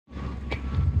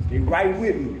They right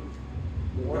with me.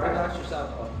 Orthodox or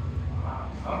southpaw?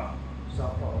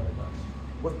 Southpaw.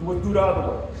 Let's do the other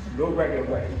way. Go regular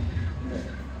way.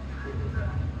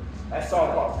 That's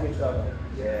southpaw. Switch the other way.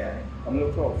 Yeah. Come a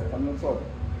little closer. Come a little closer.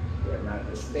 Yeah. Now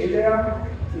just stay there.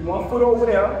 Keep one foot over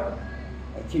there.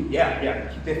 And keep keep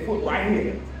that foot right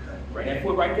here. Bring that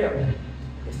foot right there.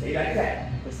 Just stay like that.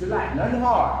 Just relax. Nothing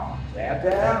hard. Jab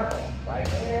down. Right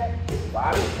there.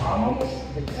 Body. Arm.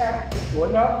 Take that.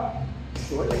 Shorten up.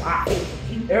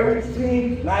 Keep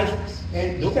everything nice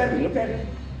and look at me.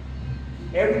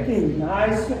 Everything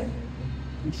nice and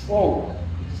control.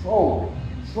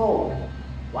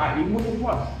 Right, even with the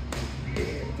punch.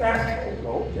 Jab.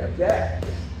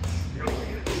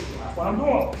 That's what I'm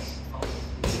doing.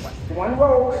 Watch the one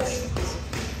roll.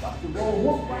 Watch the roll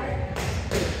whoop right.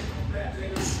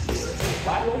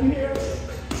 Body over here.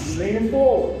 You're leaning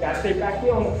forward. You gotta stay back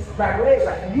here on the back leg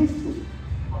like you used to.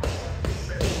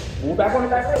 Move back on the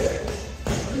back leg.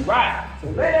 Right. So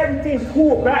let everything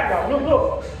pull back now.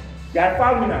 Look. You gotta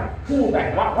follow me now. Pull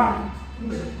back. Wop.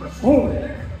 Boom.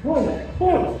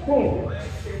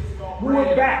 Pull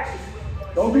it back.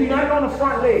 Don't do nothing on the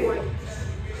front leg.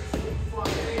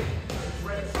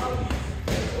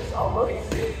 Oh, look.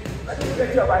 Let's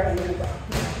get you up right here.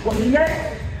 Gonna be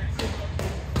next.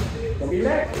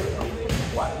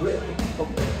 Watch it. You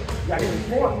gotta get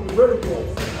more. Really good.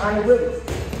 Find the rhythm.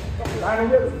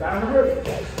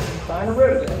 Find the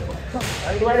rhythm.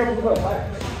 Right over the hook.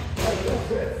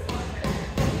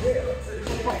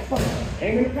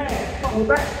 Aim in the pad. Move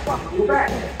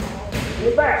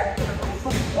back.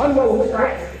 One more hook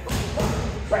right.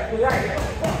 Right to right.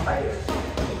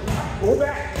 Go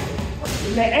back. Give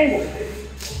me that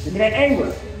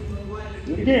angle.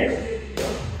 Do it again.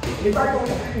 Get back on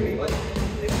the feet.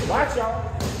 Watch, y'all.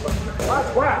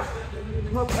 Watch.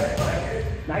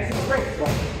 Nice and straight.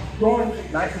 Going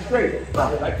nice and straight.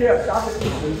 Like there. Stop it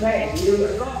in the tank.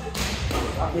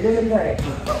 Stop it in the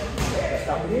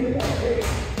tank.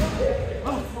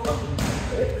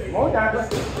 More down.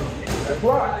 That's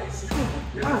right.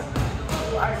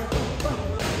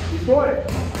 He's doing it.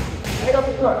 Head up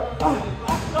the cut.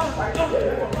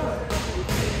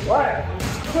 Right.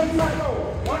 One roll.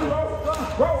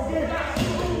 Roll again.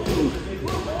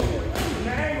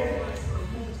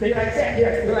 Stay like that.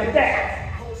 Yeah, stay like that.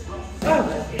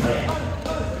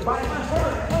 Body can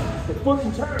turn. The foot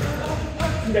can turn.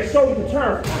 See that shoulder can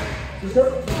turn.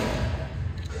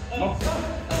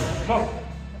 Come on.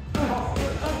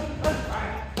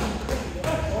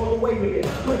 All the way with it.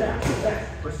 Put that.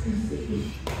 Receive the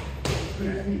heat.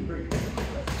 Breathe.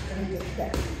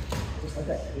 Just like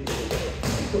that.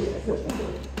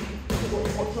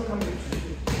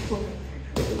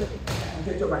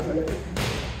 Get your right leg.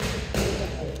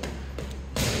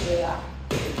 Yeah.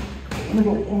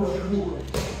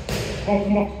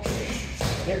 Come on.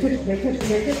 Get it.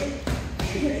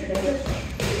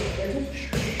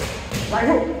 Right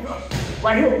hook.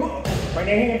 Bring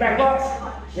that hand back up.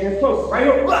 Hands close. Right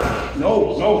hook.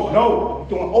 No.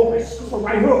 Doing open. So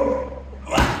right hook.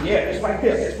 Yeah, it's right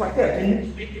there.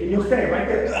 Can you stand right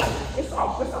there? It's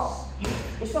off.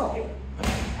 I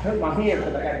hurt my hand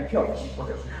because I got to be careful.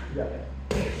 Yeah.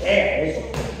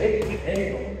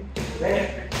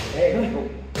 There you go.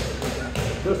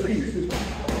 Good speed.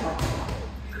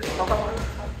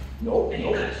 No.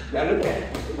 Gotta look at it.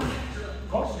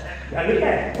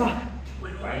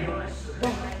 Right.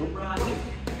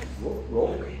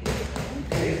 Roll.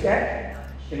 Finish that.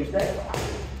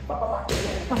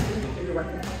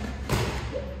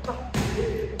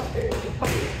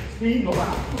 Speed,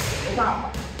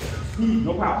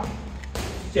 no power.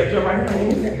 Step your right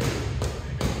hand.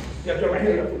 Step your right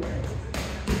hand.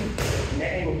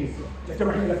 That angle is. Step your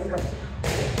right hand.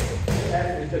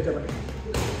 Step your right hand.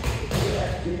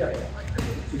 See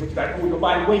what you got to pull your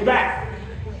body way back.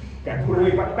 Got to pull the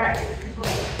way back.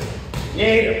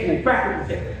 Yeah, pull back.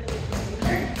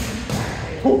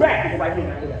 Pull back. Right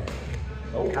here.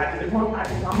 No, I just want to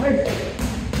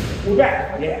pull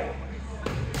back. Yeah.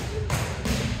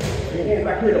 Your hands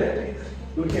back here.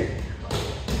 Do it again.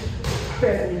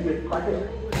 Fast and do it. Right there.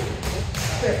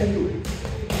 Fast and do it.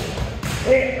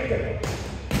 Hands right there.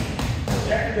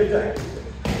 That's good job.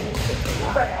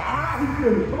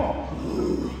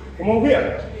 Come on here.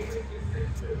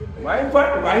 Right in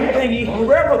front, right here, thingy, on the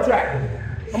railroad track.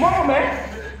 Come on, man.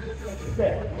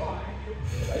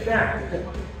 Right down.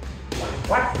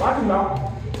 Watch him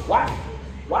now. Watch.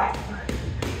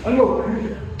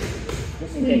 Unload.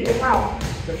 Just see him get out.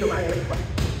 Just do my hand.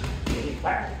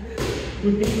 Back.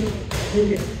 Do this.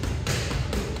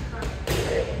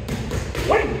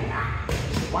 Wait.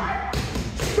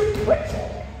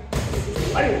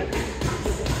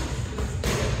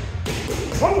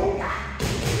 One more.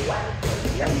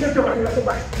 Yeah, just go back, let's go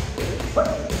back.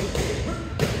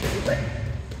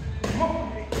 Come on.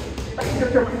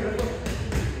 Just go back, let's go.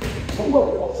 Come on.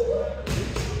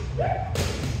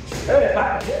 Hey,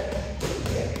 back.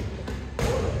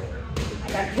 I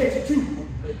got to catch two.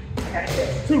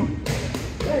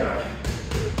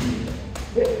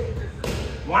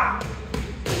 Wow.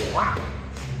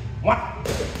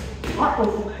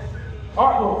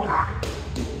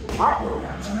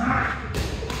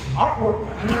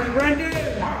 Brandon!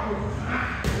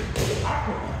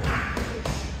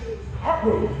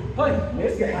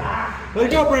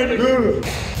 Let's go, Brandon! Good.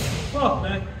 Oh,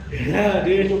 man. Yeah,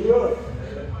 dude, you're good.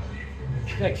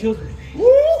 That kills me. Woo!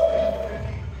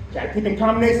 Gotta put them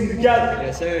combinations together.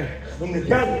 Yes, sir. Put them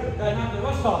together. Hey, not the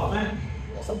West Hall, man.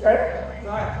 That's okay.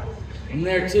 I'm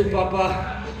there too,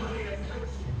 Papa.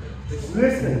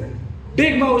 Listen.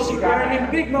 Big motion, Brandon.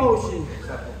 Big motion.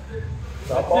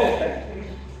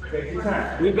 Take your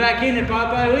time. We back in it,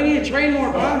 Papa. We need to train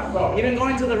more, bro. Even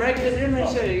going to the regular gym and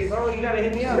shit, bro. You gotta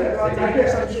hit me up. I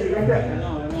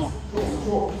know.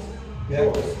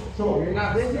 Sure. You're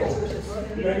not busy.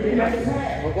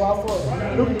 We'll go out for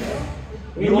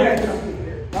it.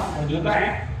 You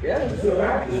back. Yeah.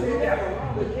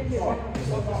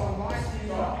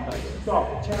 Stop.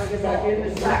 Trying to get back in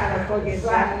this back. Don't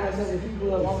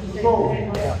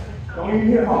even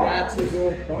hit hard. That's it,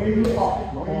 good. Don't even hit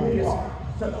hard.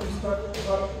 Cut.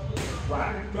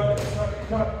 Right.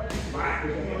 Cut. Right.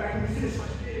 Back in position.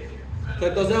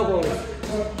 Cut those elbows.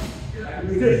 Back in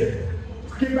position.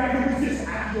 Get back in position.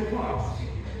 After your punch.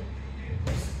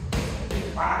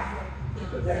 Right.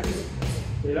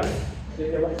 Get up.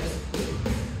 Get right.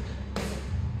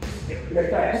 Get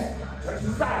fast. Touch the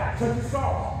side. Touch the saw.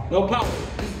 No power.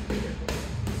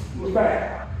 Move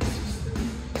back.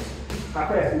 How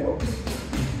fast you go?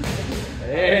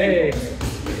 Hey.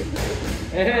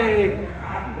 Hey.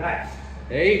 Relax.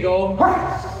 There you go.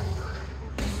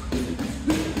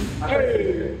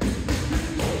 Hey.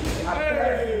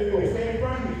 Stay in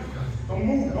front of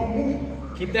me. Don't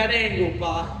move. Keep that angle,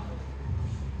 Pa.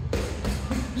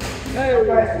 How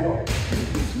fast you go?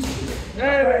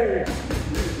 Hey.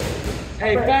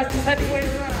 Hey, fastest heavyweight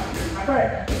around. How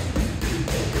fast?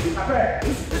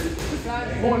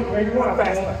 You ain't going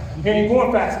fast enough. You ain't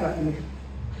going fast enough for me.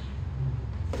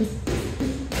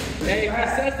 Hey, if he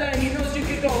says that, he knows you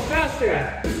can go faster.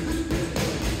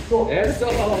 Go. That's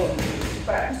all.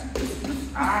 Fast.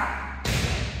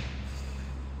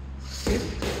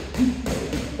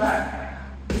 Fast.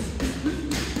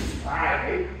 All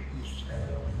right.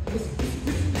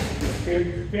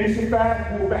 Finish it fast,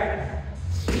 pull back.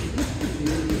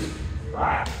 All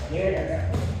right.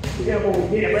 Yeah. Elbow,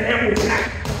 yeah, but elbow back.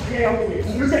 Yeah, elbow.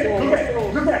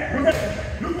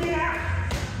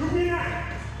 Look me out.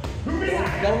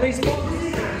 Don't leave space.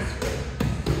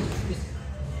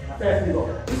 How fast you go?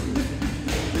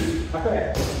 How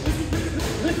fast?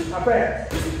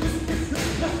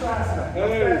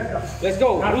 Hey, let's go.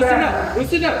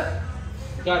 Loosen up.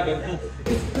 Got it.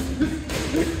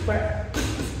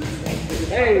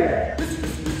 Hey.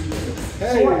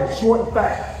 Short and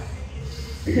fast.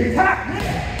 Get top.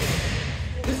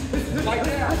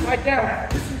 Like that.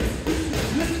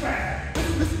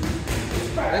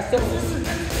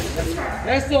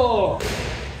 That's all.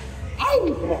 Ow!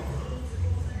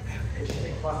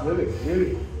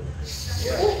 Really.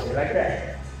 Like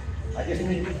that. I just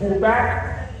need you to pull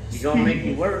back. You gonna make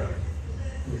me work.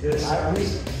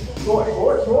 Short.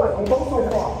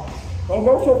 Don't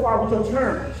go so far with your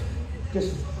turn.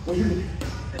 Just when you.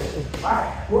 Alright,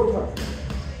 short turn.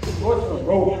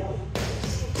 Roll.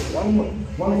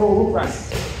 One roll hook right.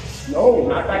 No,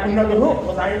 not back another hook,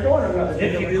 because I ain't doing another.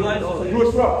 If you realize, do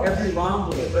a shrug. every round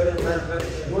will get better.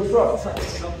 Do a shrug.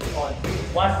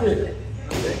 Watch this.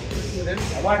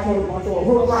 I watch you throw a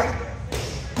hook right.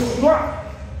 Do a drop.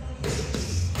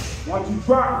 Once you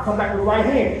drop, come back with the right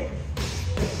hand.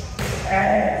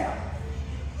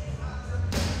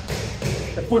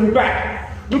 And put it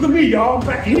back. Look at me, y'all. I'm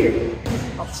back here.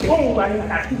 I'm strong right here. I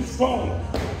got to be strong.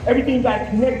 Everything got to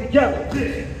connect together.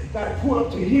 This got to pull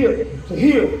up to here, to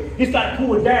here. This got to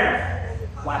pull it down.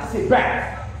 While I sit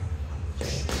back.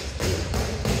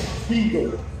 Speed.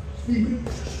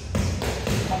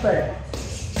 How fast?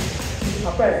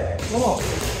 Come on.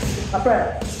 How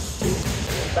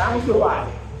fast? Balance your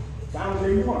body. Balance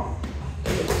where you want.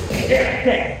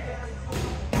 Yeah.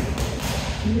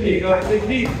 There you go, big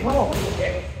deep. Come on.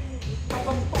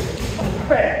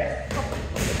 Fast.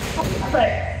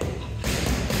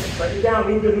 Break it down,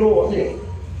 leave it lower here.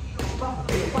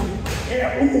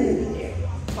 Yeah,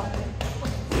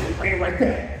 Bring it right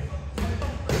there.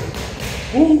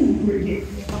 Bring it.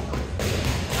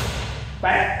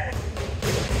 Back.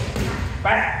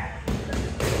 Back.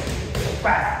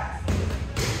 Back.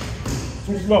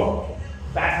 Too slow.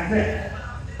 Back again.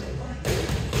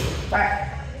 Back.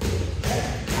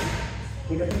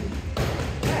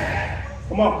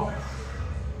 Come on.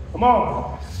 Come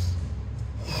on.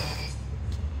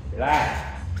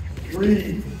 Relax.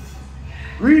 Breathe.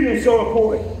 Breathing is so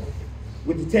important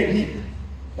with the technique,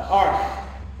 the art.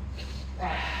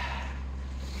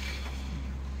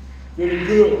 Feeling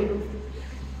good.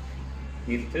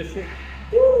 Keep tissue.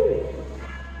 Woo.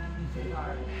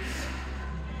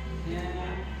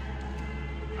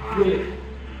 Good.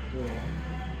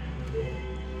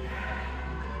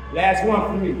 Last one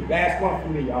for me. Last one for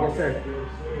me, y'all. Yes, sir.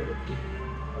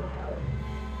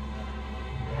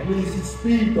 I need some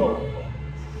speed though.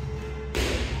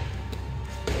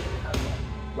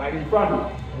 Right in front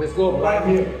of you. Let's go. Right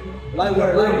here. Light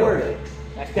work.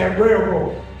 That's that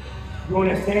railroad. You on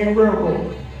that same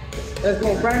railroad. Let's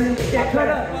go, Brandon. Let's get cut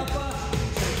up.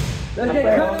 Let's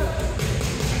get cut up.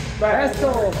 Let's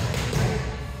go.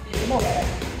 Come on.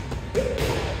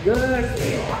 Good.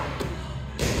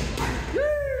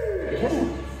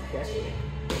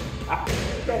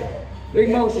 Big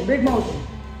motion, big motion.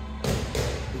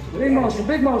 Big motion,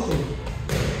 big motion.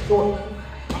 Short.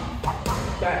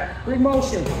 Back. Big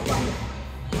motion.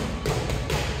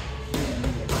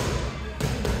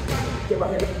 Get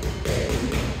right here.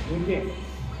 Again.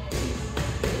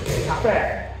 Not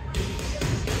fast.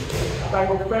 Gotta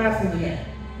go faster than that.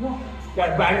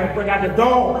 Gotta back up, bring out the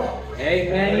dog. Hey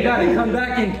man, you gotta come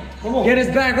back and get us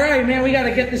back right, man. We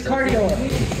gotta get this cardio.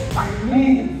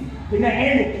 Get that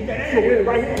angle. Get that angle.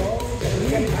 Right here.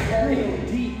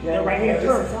 Yeah, right here.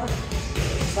 Turn.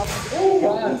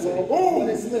 Ooh.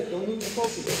 It's slick. Don't lose the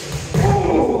focus.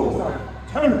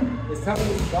 Turn. It's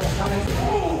coming.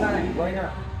 Right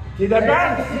now. Get that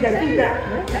back. Get that feet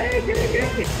back. Hey, get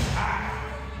it.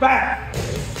 Back.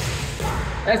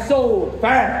 That's so.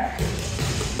 Back.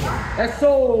 That's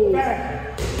so.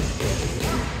 Back.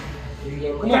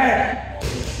 Come on. Back.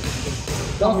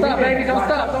 Don't stop, baby. Don't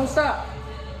stop. Don't stop.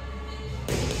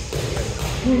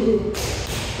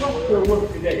 Good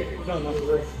work today.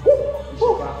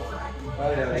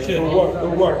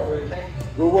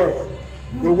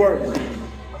 Good work.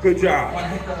 Good job.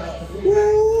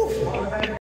 Woo.